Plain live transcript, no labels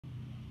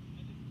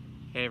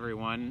Hey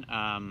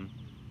everyone,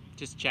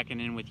 just checking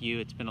in with you.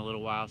 It's been a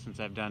little while since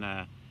I've done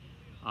a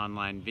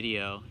online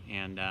video,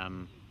 and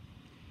I'm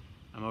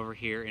over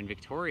here in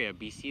Victoria,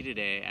 BC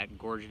today at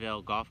Gorge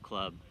Vale Golf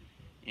Club,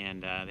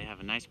 and they have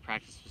a nice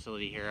practice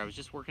facility here. I was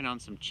just working on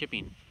some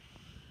chipping.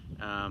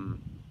 I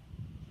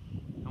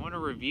want to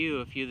review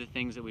a few of the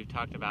things that we've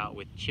talked about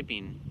with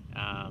chipping,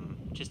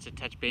 just to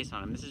touch base on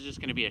them. This is just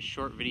going to be a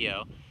short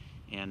video,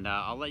 and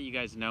I'll let you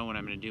guys know when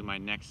I'm going to do my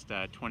next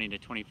 20 to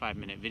 25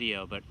 minute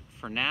video. But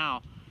for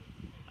now,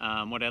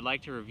 what I'd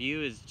like to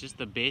review is just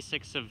the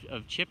basics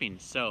of chipping.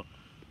 So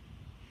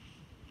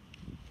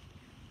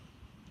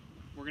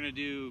we're going to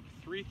do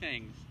three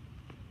things.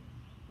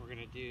 We're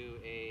going to do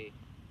a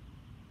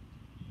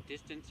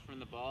distance from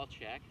the ball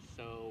check.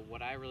 So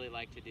what I really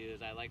like to do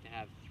is I like to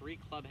have 3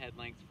 club head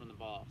lengths from the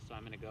ball. So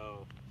I'm going to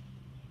go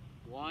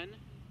 1,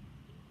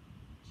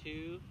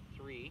 2,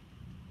 3.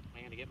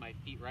 I'm going to get my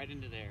feet right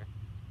into there.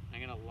 I'm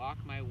going to lock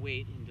my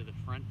weight into the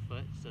front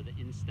foot, so the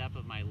instep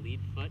of my lead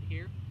foot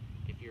here.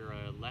 If you're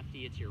a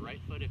lefty, it's your right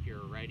foot. If you're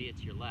a righty,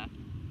 it's your left.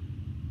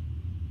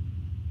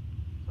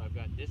 So I've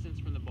got distance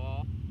from the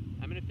ball.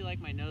 I'm going to feel like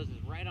my nose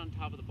is right on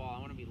top of the ball. I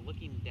want to be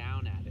looking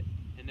down at it.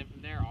 And then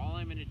from there, all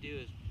I'm going to do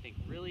is think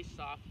really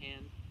soft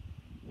hand,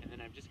 and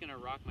then I'm just going to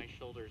rock my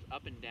shoulders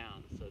up and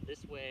down. So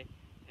this way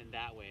and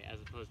that way, as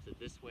opposed to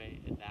this way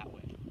and that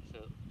way. So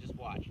just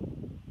watch.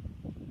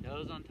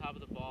 Nose on top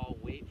of the ball,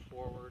 weight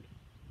forward,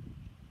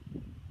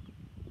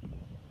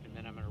 and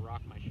then I'm going to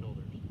rock my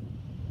shoulders.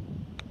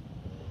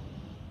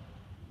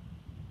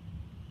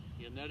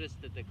 You'll notice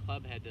that the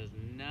club head does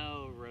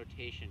no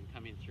rotation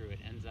coming through. It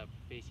ends up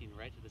facing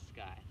right to the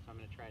sky. So I'm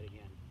going to try it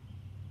again.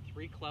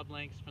 3 club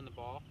lengths from the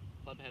ball,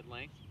 club head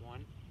lengths,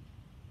 1,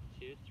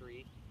 2,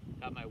 3.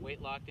 Got my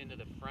weight locked into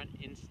the front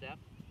instep,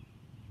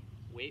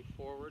 weight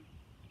forward,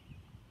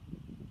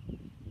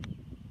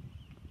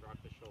 rock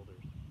the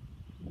shoulders.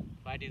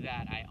 If I do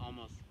that, I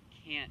almost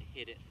can't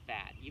hit it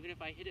fat. Even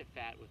if I hit it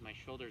fat with my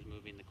shoulders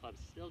moving, the club's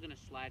still going to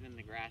slide in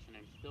the grass, and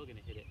I'm still going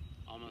to hit it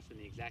almost in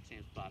the exact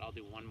same spot. I'll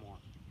do one more.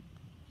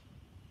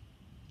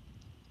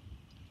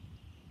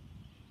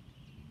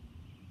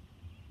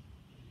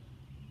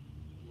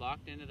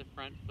 Locked into the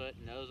front foot,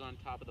 nose on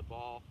top of the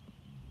ball,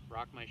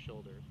 rock my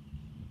shoulders.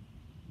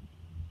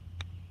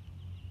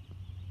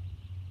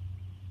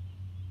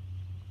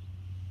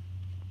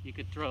 You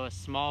could throw a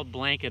small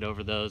blanket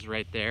over those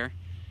right there,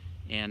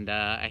 and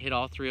I hit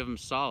all 3 of them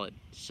solid.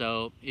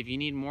 So if you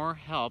need more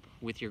help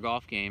with your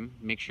golf game,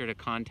 make sure to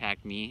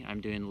contact me. I'm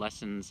doing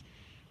lessons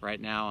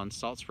right now on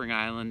Salt Spring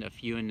Island, a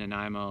few in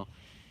Nanaimo,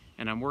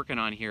 and I'm working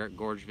on here at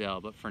Gorge Vale.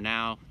 But for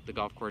now, the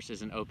golf course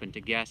isn't open to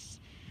guests,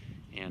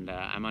 and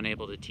I'm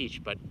unable to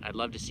teach, but I'd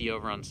love to see you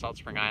over on Salt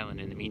Spring Island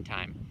in the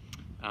meantime.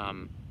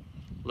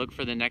 Look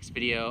for the next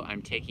video.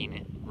 I'm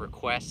taking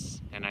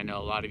requests, and I know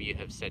a lot of you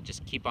have said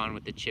just keep on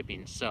with the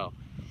chipping. So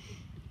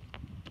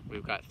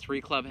we've got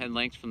 3 club head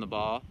lengths from the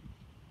ball.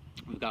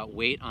 We've got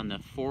weight on the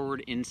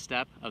forward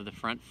instep of the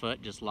front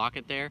foot. Just lock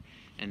it there,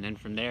 and then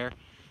from there,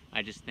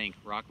 I just think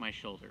rock my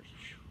shoulders.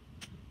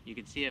 You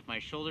can see if my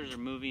shoulders are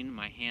moving,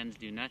 my hands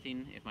do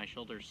nothing. If my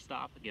shoulders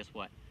stop, guess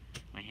what?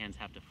 My hands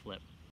have to flip.